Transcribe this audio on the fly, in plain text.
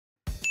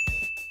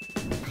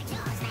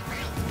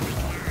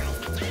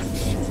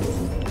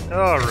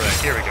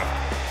Alright, here we go.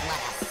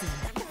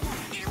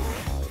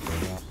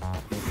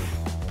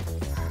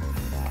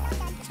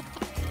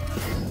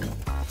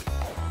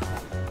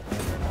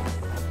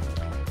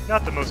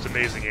 Not the most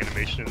amazing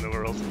animation in the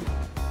world.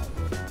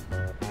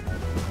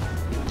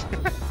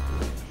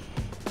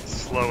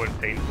 Slow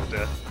and painful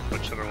death,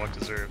 whichever one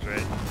deserves,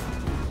 right?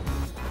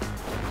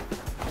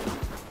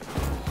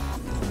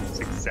 It's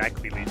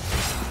exactly lethal.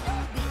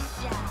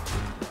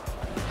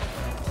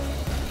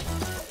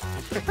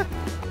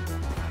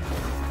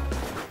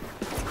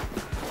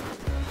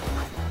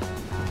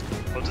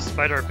 Well,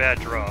 despite our bad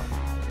draw,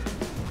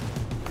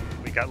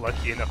 we got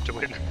lucky enough to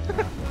win.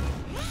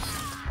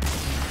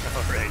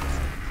 Alright,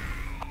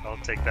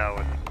 I'll take that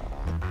one.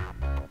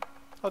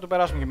 Θα του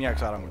περάσουμε και μια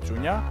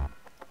ξαραμουτσούνια.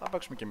 Θα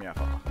παίξουμε και μια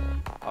φάπα.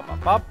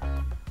 Παπαπαπ,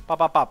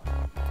 παπαπαπ.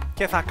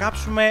 Και θα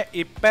κάψουμε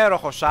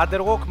υπέροχο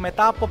Underwalk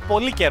μετά από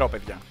πολύ καιρό,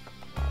 παιδιά.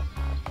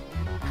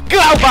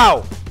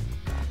 Κλαουμπάου!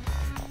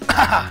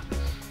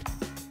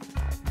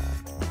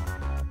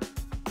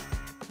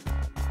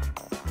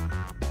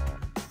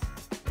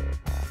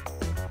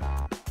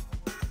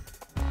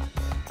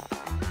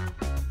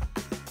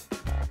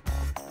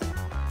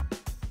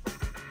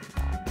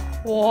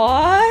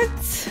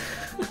 What?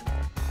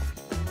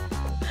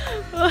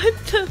 What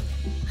the?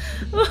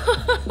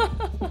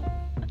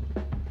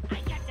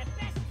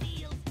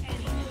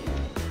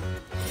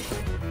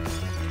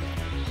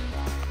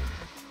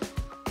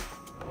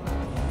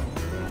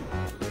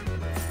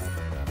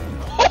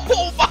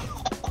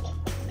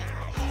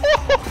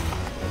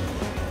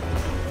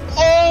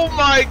 Oh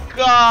my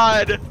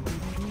god!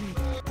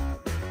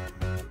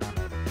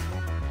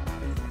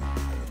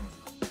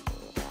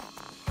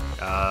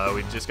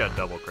 We just got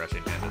double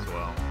crushing hand as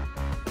well.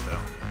 So.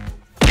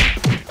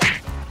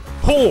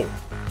 Oh!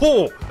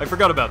 Oh! I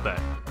forgot about that.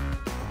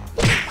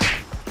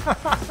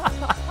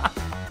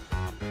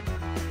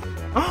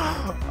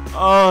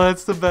 Oh,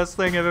 that's the best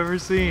thing I've ever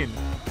seen.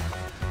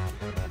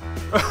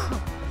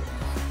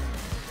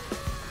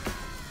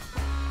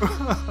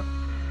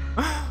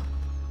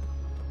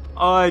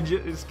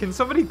 Can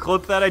somebody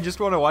clip that? I just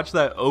want to watch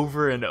that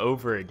over and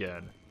over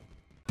again.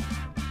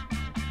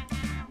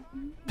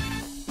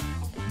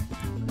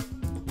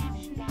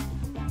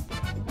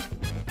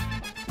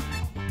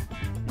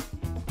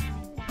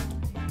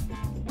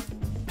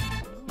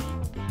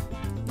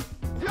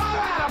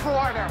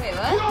 Wait,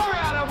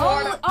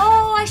 what?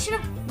 Oh, I should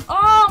have.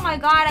 Oh my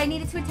god, I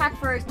needed to attack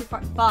first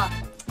before. Fuck.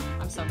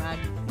 I'm so mad.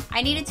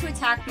 I needed to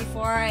attack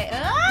before I.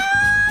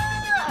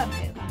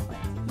 Okay, I'm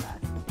playing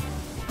fast.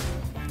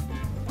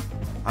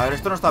 A ver,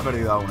 esto no está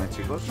perdido aún,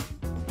 chicos.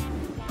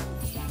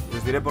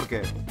 Les diré por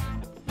qué.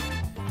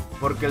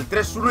 Porque el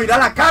 3-1 irá a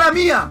la cara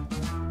mía.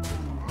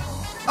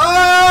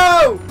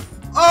 ¡Oh!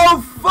 ¡Oh,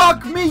 fuck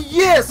me!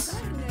 ¡Yes!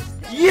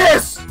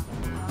 ¡Yes!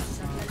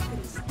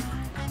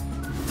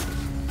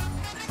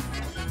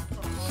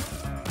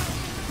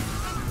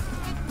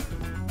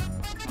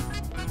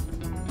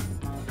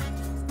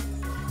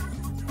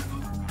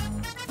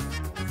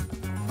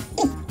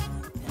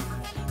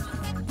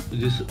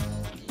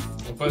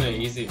 Pone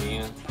easy,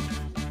 mía.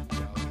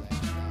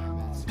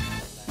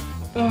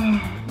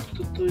 Ah,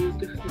 to jest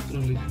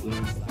technotroniczne.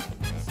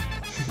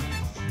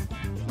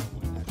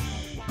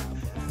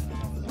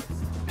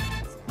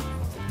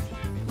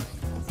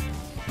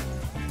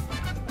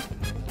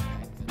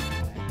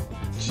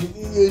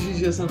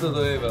 Ježiš, ja som to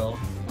dojebal.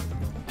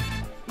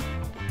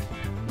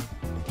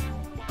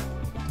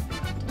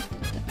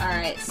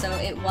 Alright, so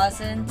it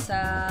wasn't,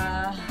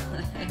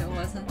 it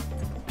wasn't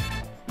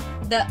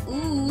the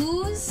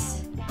ooze.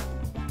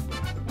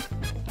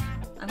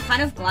 I'm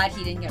kind of glad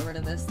he didn't get rid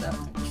of this though.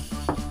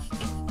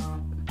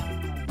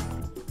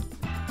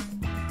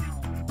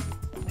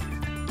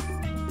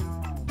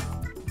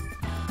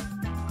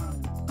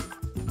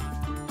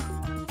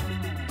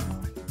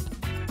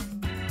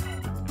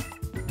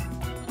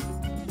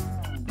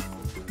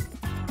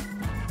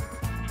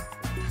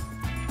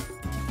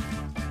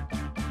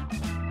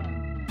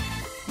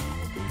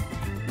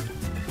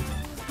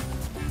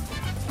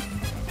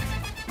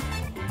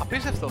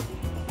 Απίστευτο.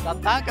 Τα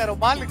τάγκαρε ο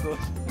Μάλικος.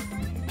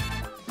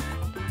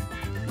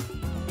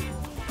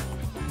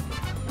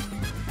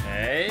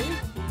 Okay.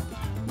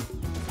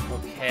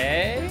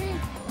 Okay.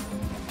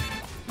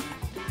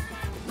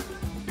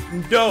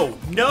 No,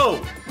 no.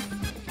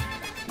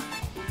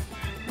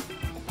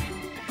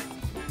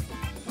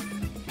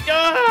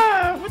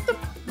 Ah, what the?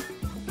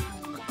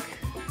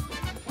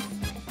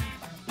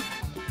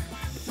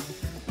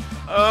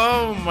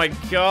 Oh my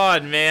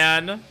god,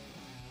 man.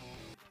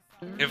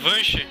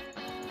 Revanche?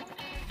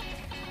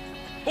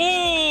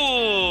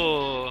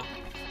 Oh!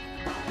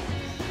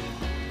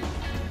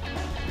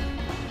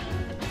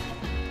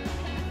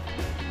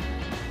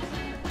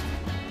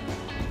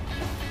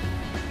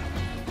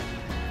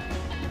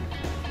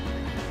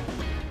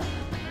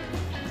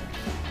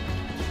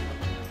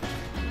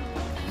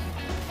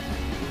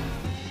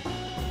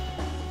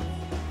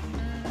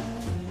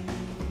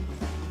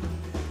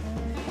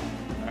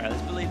 Alright,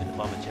 let's believe in the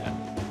bomber chat.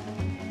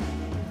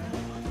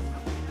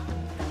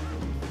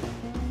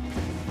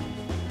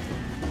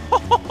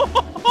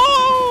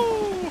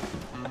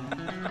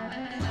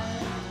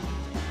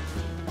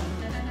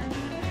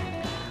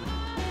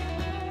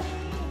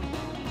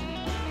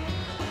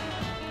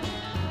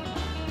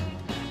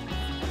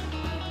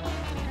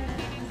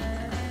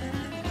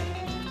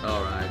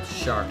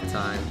 Shark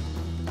time.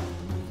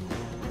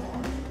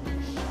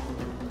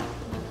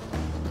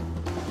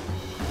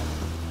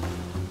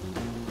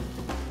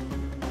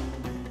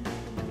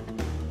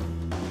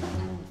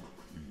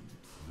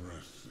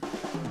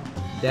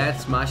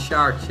 That's my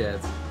shark, chat.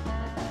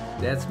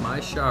 That's my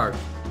shark.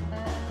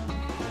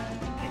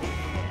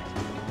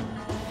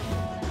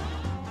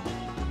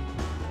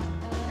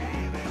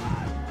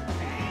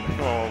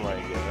 Oh my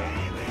god.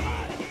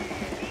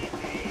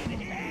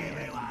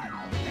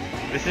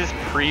 This is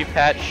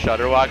pre-patch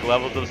Shutterwalk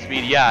levels of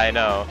speed. Yeah, I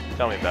know.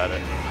 Tell me about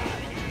it.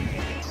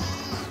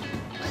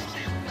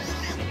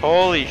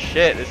 Holy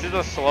shit, this is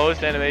the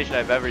slowest animation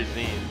I've ever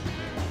seen.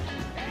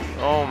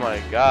 Oh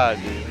my god,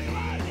 dude.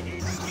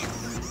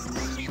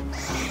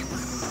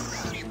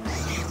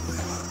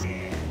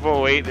 But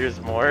wait,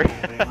 there's more.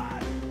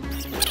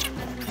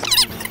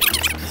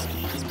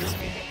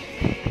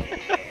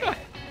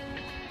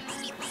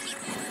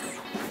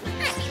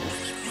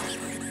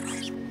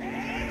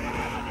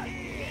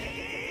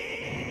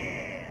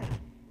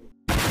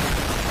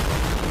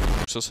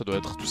 Ça doit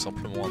être tout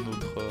simplement un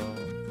autre...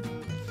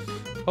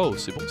 Oh,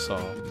 c'est bon ça.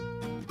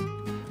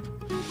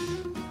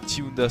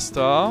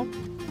 Tiundasta.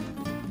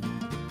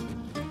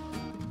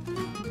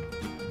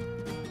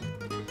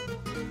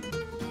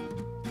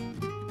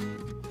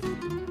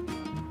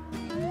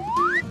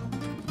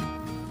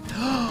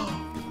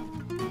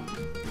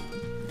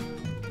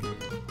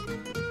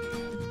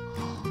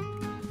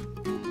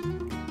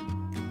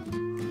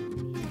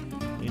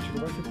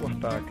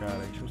 Cara,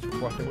 a gente não se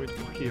importa muito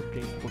por quê? Porque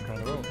a gente, pô, cara,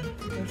 não,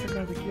 essa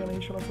carta aqui ela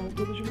enche a nossa mão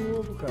toda de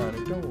novo, cara,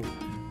 então, não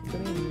tá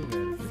nem aí,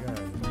 velho, tá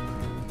ligado?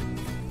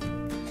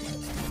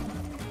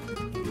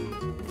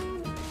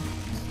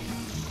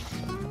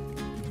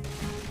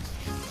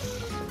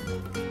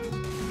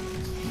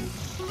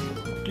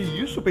 Que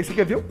isso? Pensei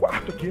que ia ver o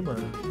quarto aqui,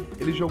 mano.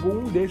 Ele jogou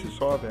um desses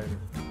só, velho.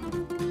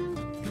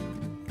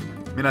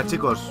 Mira,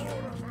 chicos,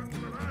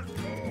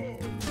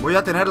 voy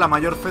a tener la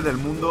mayor fe del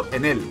mundo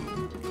en él.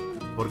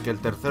 Porque el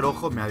tercer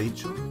ojo me ha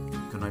dicho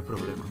que no hay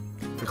problema.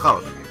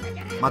 Fijaos,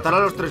 matará a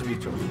los 3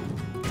 bichos.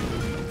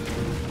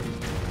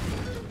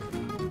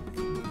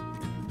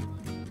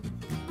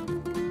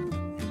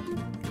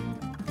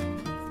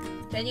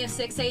 Then you have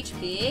 6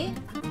 HP?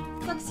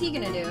 What's he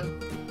gonna do?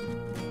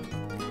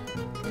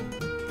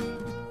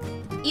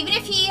 Even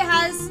if he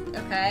has...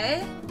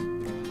 Okay.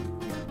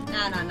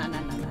 No!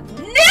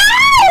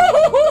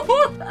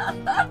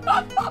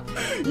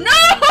 No!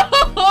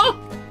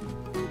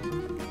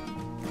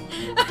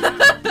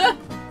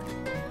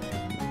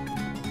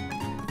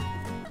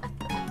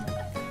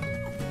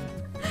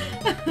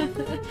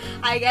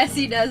 I guess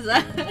he does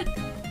that.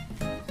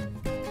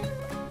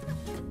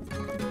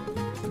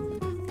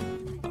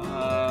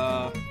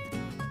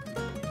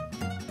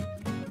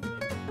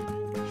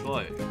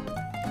 Joy.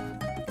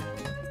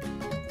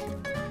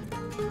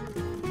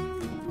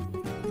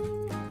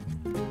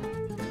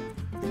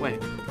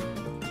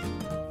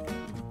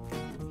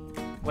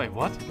 Wait,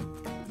 what?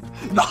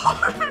 No!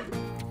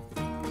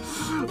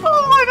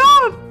 Oh my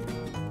god!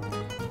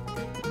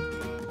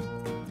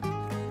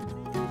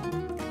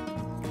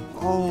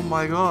 Oh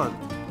my god.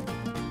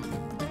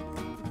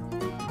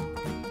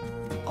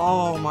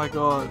 Oh my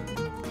god.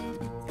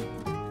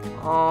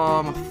 Oh,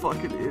 I'm a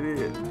fucking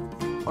idiot.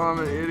 I'm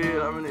an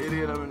idiot, I'm an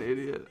idiot, I'm an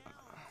idiot.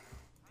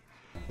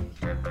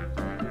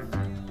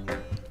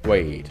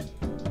 Wait.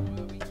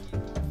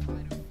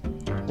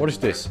 What is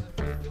this?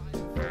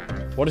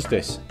 What is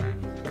this?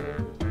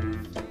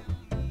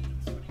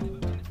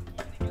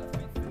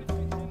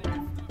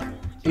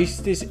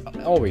 Is this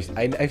always?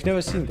 I've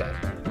never seen that.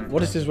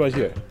 What is this right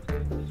here?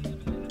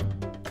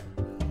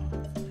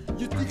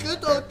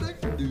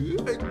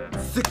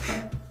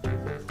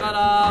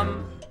 Ta-da!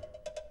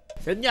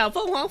 神鸟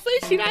凤凰飞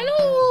起来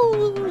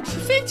喽！起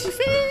飞，起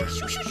飞！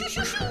咻咻咻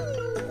咻咻！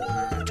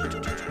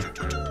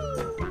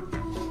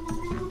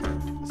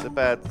 It's a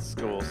bad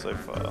score so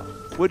far.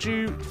 Would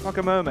you fuck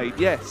a mermaid?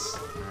 Yes.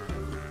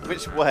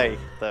 Which way,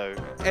 though?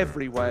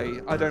 Every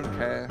way. I don't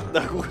care.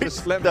 No,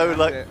 just let me no, have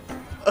like it.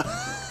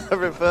 a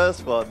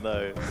reverse one,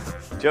 though. Do you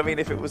know what I mean?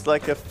 If it was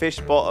like a fish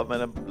bottom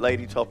and a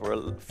lady top, or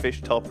a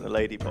fish top and a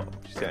lady bottom,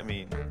 do you see what I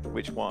mean?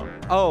 Which one?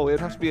 Oh, it'd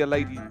have to be a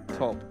lady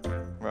top.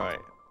 Right.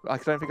 I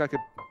don't think I could.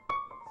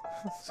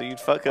 So you'd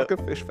fuck a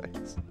fish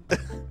face.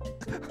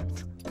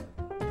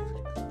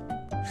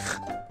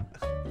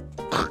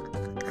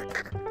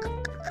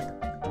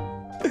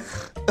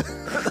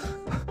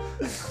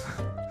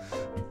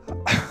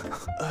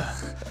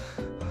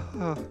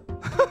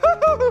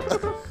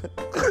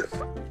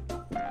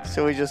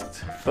 Shall we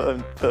just put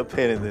a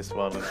pin in this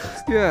one?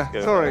 Yeah,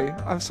 sorry.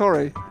 I'm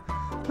sorry.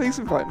 Please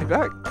invite me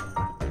back.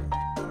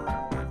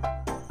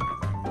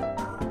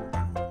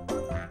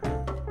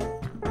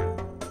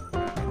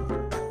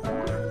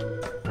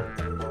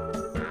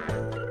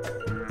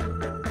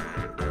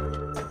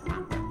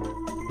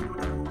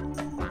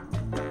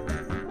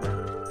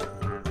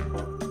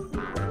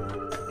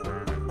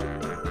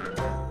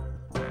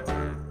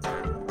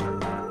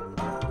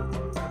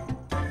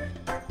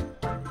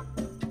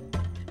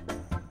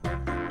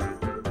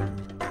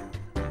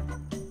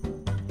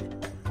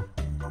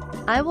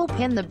 I will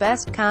pin the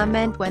best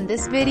comment when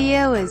this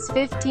video is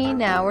 15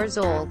 hours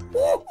old.